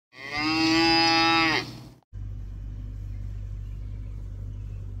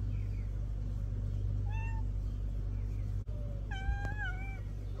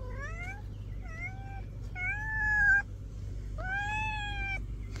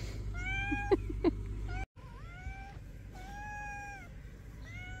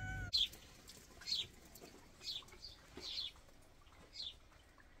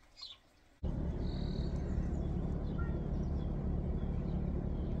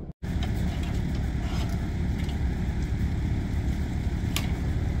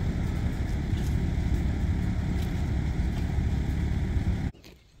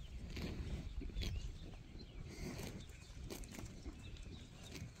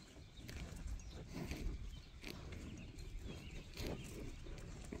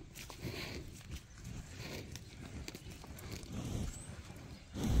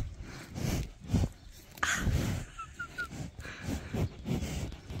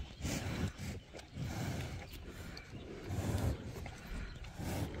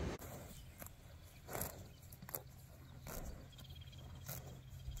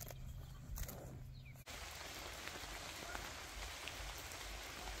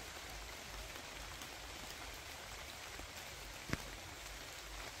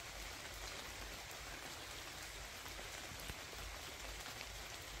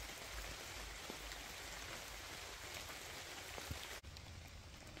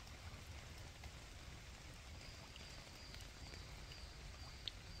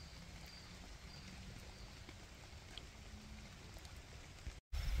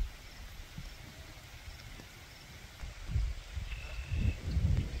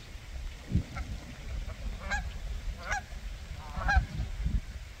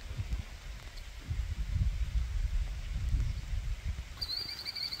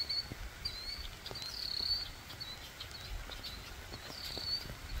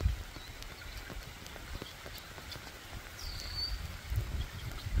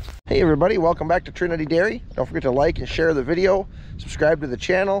Hey everybody, welcome back to Trinity Dairy. Don't forget to like and share the video, subscribe to the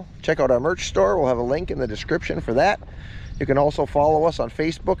channel, check out our merch store. We'll have a link in the description for that. You can also follow us on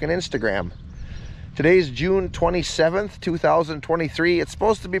Facebook and Instagram. Today's June 27th, 2023. It's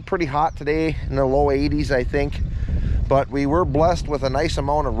supposed to be pretty hot today, in the low 80s I think, but we were blessed with a nice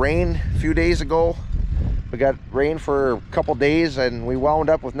amount of rain a few days ago. We got rain for a couple days and we wound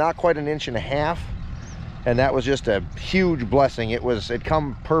up with not quite 1.5 inches. And that was just a huge blessing. It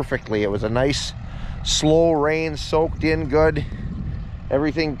come perfectly. It was a nice slow rain, soaked in good.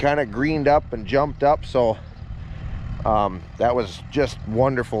 Everything kind of greened up and jumped up. So that was just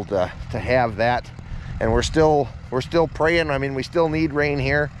wonderful to have that. And we're still praying. I mean, we still need rain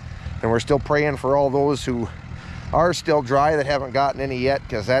here, and we're still praying for all those who are still dry that haven't gotten any yet,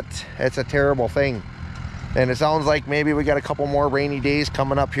 because it's a terrible thing. And it sounds like maybe we got a couple more rainy days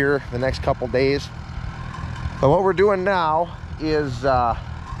coming up here the next couple days. But what we're doing now is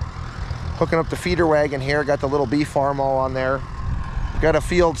hooking up the feeder wagon here. Got the little beef farm all on there. Got a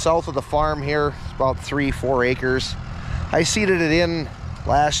field south of the farm here. It's about 3-4 acres. I seeded it in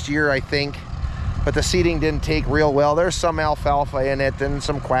last year, I think, but the seeding didn't take real well. There's some alfalfa in it and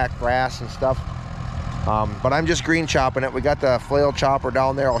some quack grass and stuff. But I'm just green chopping it. We got the flail chopper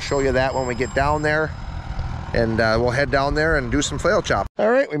down there. I'll show you that when we get down there. And we'll head down there and do some flail chop. All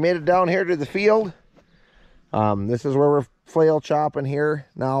right, we made it down here to the field. This is where we're flail chopping here.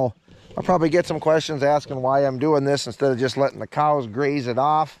 Now, I'll probably get some questions asking why I'm doing this instead of just letting the cows graze it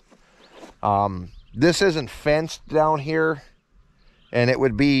off. This isn't fenced down here, and it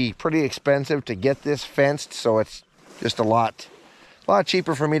would be pretty expensive to get this fenced, so it's just a lot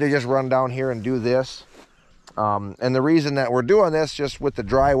cheaper for me to just run down here and do this. And the reason that we're doing this, just with the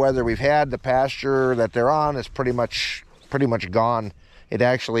dry weather we've had, the pasture that they're on is pretty much gone.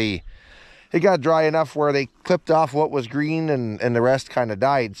 It got dry enough where they clipped off what was green and the rest kind of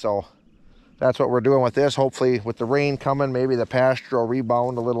died. So that's what we're doing with this. Hopefully with the rain coming, maybe the pasture will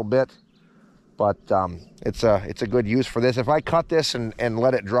rebound a little bit. But it's a good use for this. If I cut this and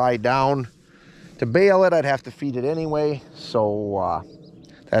let it dry down to bale it, I'd have to feed it anyway. So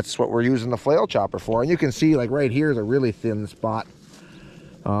that's what we're using the flail chopper for. And you can see, like right here is a really thin spot.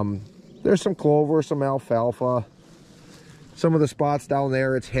 There's some clover, some alfalfa. Some of the spots down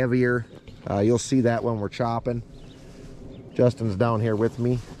there, it's heavier. You'll see that when we're chopping. Justin's down here with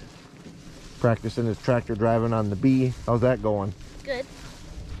me, practicing his tractor driving on the bee. How's that going? Good.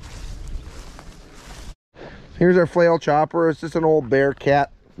 Here's our flail chopper. It's just an old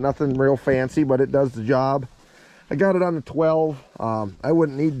Bearcat. Nothing real fancy, but it does the job. I got it on the 12. I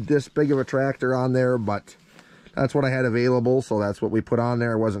wouldn't need this big of a tractor on there, but that's what I had available, so that's what we put on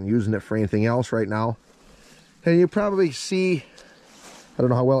there. I wasn't using it for anything else right now. And you probably see, I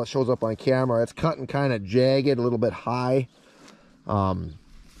don't know how well it shows up on camera, it's cutting kind of jagged, a little bit high. The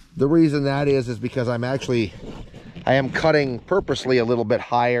reason that is because I am cutting purposely a little bit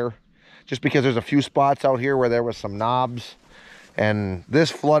higher, just because there's a few spots out here where there was some knobs. And this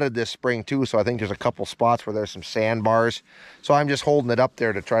flooded this spring too, so I think there's a couple spots where there's some sandbars. So I'm just holding it up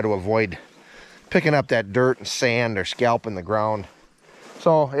there to try to avoid picking up that dirt and sand or scalping the ground.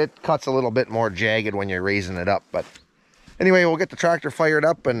 So it cuts a little bit more jagged when you're raising it up. But anyway, we'll get the tractor fired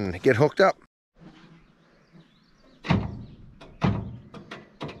up and get hooked up.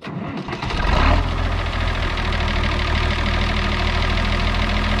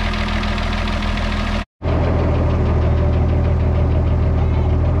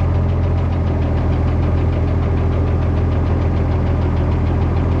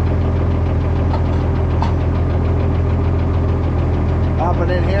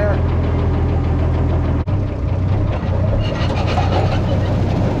 In here.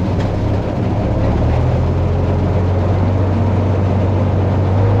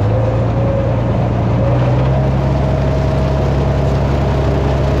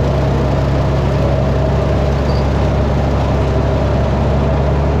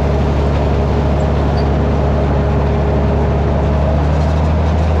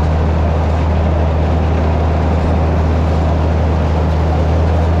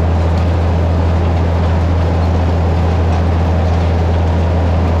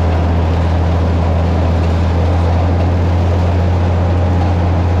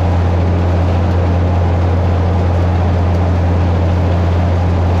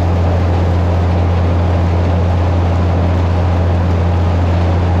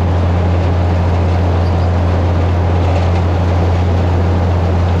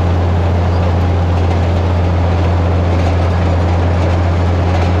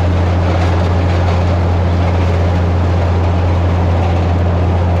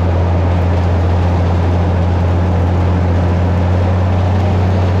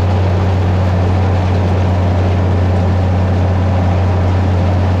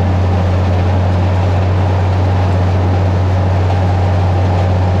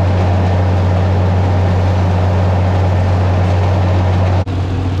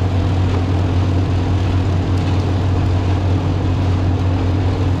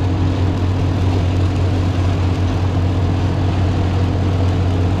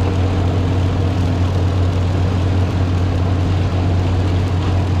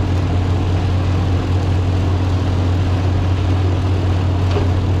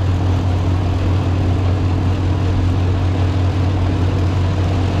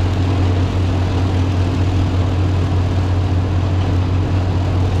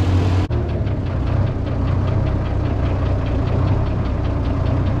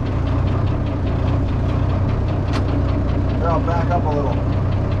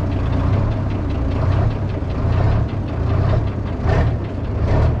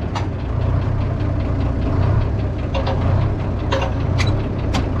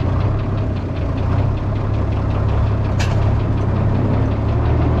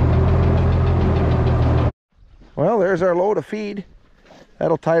 there's our load of feed.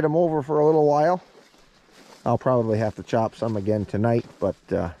 That'll tide them over for a little while. I'll probably have to chop some again tonight, but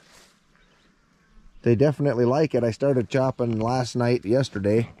they definitely like it. I started chopping last night,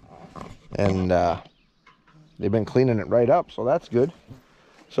 yesterday, and they've been cleaning it right up, so that's good.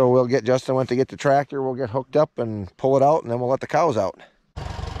 So we'll get, Justin went to get the tractor, we'll get hooked up and pull it out, and then we'll let the cows out.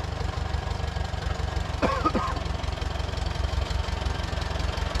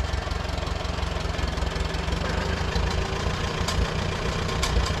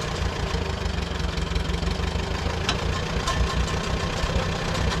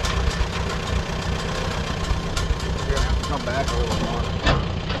 Come back a little more.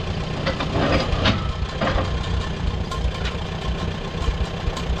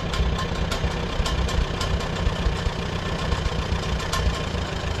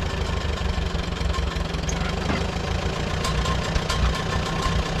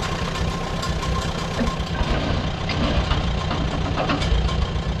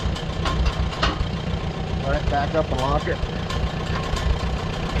 All right, back up and lock it.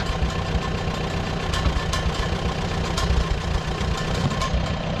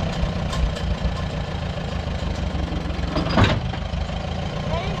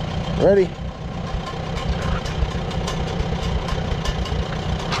 Ready?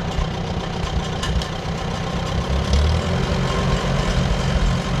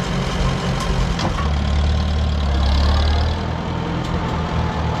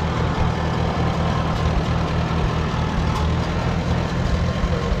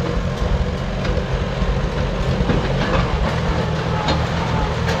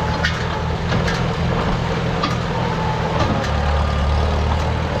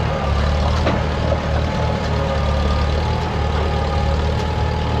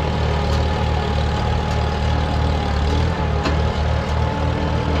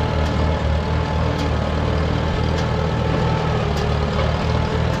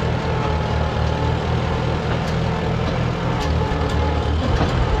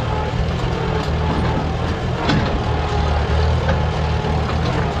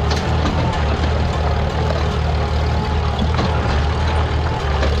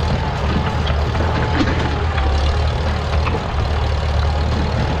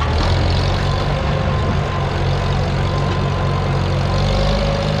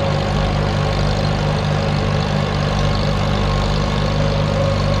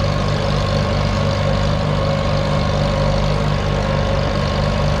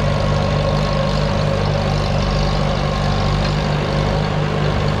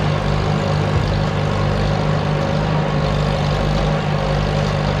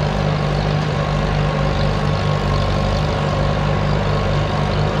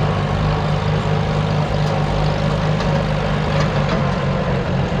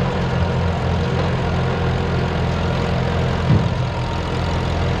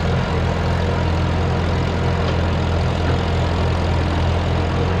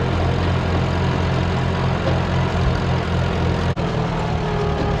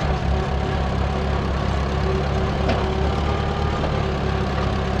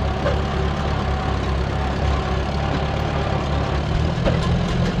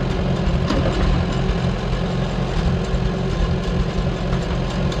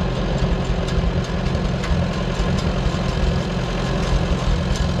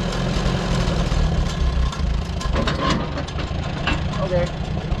 Okay.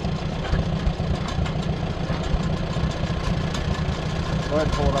 Go ahead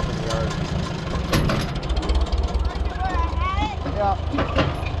and pull it up in the yard. Yeah.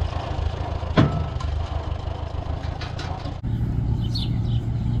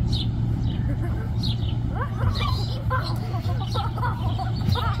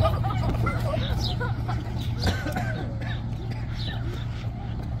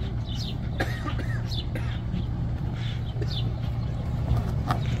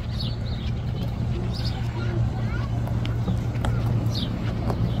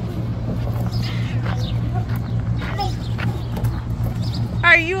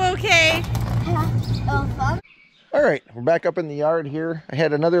 Are you okay? All right, we're back up in the yard here. I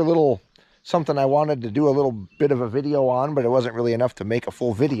had another little something I wanted to do a little bit of a video on, but it wasn't really enough to make a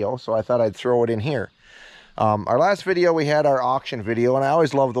full video, so I thought I'd throw it in here. Our last video, we had our auction video, and I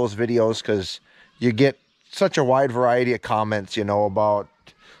always love those videos because you get such a wide variety of comments, you know, about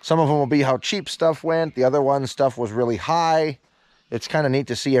some of them will be how cheap stuff went. The other one, stuff was really high. It's kind of neat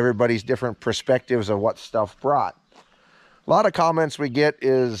to see everybody's different perspectives of what stuff brought. A lot of comments we get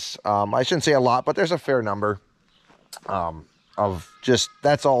is, I shouldn't say a lot, but there's a fair number of just,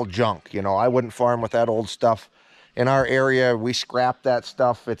 that's all junk. You know, I wouldn't farm with that old stuff. In our area, we scrap that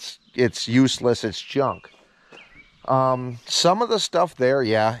stuff. It's useless, it's junk. Some of the stuff there,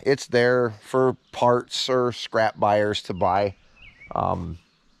 yeah, it's there for parts or scrap buyers to buy.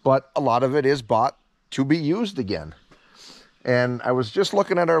 But a lot of it is bought to be used again. And I was just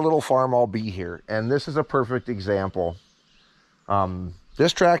looking at our little farm I'll be here, and this is a perfect example.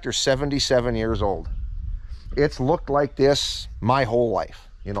 This tractor's 77 years old. It's looked like this my whole life.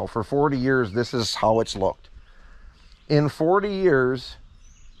 You know, for 40 years, this is how it's looked. In 40 years,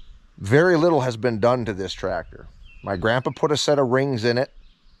 very little has been done to this tractor. My grandpa put a set of rings in it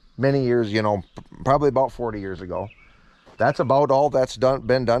many years, you know, probably about 40 years ago. That's about all that's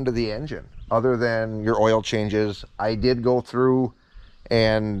been done to the engine, other than your oil changes. I did go through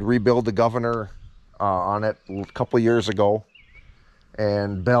and rebuild the governor on it a couple years ago,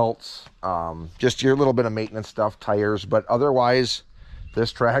 and belts, just your little bit of maintenance stuff, tires, but otherwise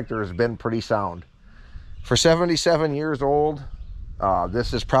this tractor has been pretty sound. For 77 years old,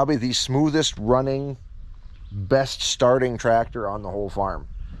 this is probably the smoothest running, best starting tractor on the whole farm.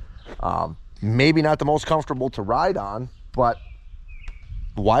 Maybe not the most comfortable to ride on, but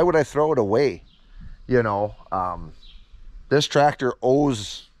why would I throw it away? You know, this tractor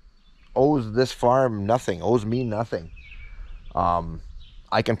owes this farm nothing, owes me nothing.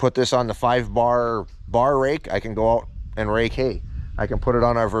 I can put this on the 5-bar rake. I can go out and rake hay. I can put it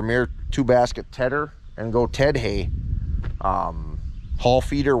on our Vermeer 2-basket tedder and go ted hay. Haul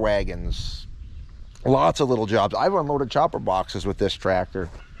feeder wagons, lots of little jobs. I've unloaded chopper boxes with this tractor.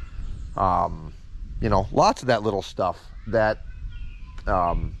 You know, lots of that little stuff that,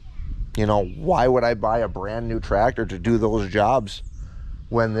 you know, why would I buy a brand new tractor to do those jobs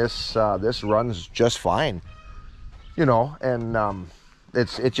when this runs just fine? You know, and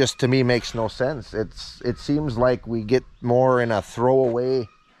it just, to me, makes no sense. It seems like we get more in a throwaway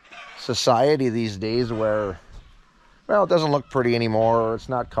society these days where, well, it doesn't look pretty anymore, or it's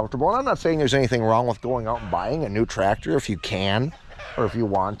not comfortable. And I'm not saying there's anything wrong with going out and buying a new tractor if you can, or if you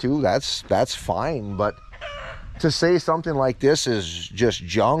want to. That's fine. But to say something like this is just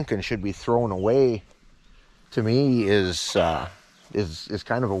junk and should be thrown away, to me, is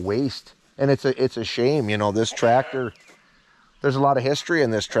kind of a waste. And it's a shame. You know, this tractor, there's a lot of history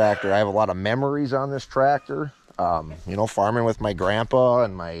in this tractor. I have a lot of memories on this tractor. You know, farming with my grandpa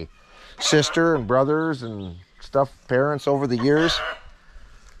and my sister and brothers and stuff, parents over the years.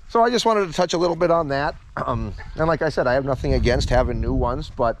 So I just wanted to touch a little bit on that. And like I said, I have nothing against having new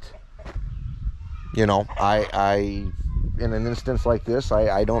ones, but you know, I in an instance like this,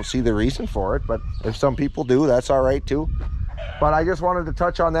 I don't see the reason for it. But if some people do, that's all right too. But I just wanted to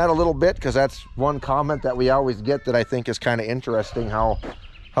touch on that a little bit, because that's one comment that we always get that I think is kind of interesting, how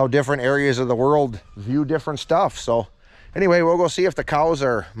different areas of the world view different stuff. So anyway, we'll go see if the cows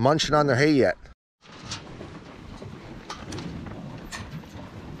are munching on their hay yet.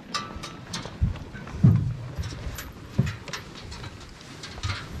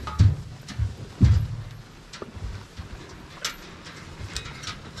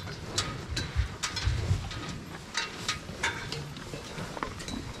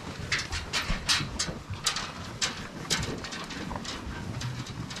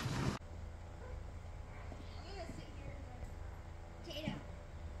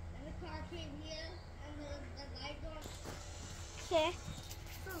 Okay.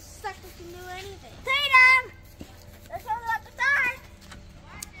 Those suckers can do anything. Tatum! They're coming up the side!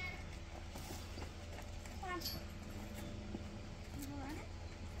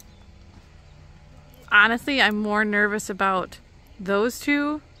 Honestly, I'm more nervous about those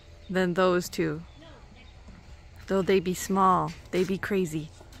two than those two. Though they be small, they be crazy.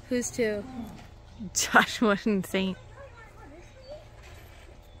 Who's two? Joshua and Saint.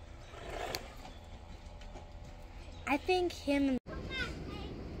 I think him and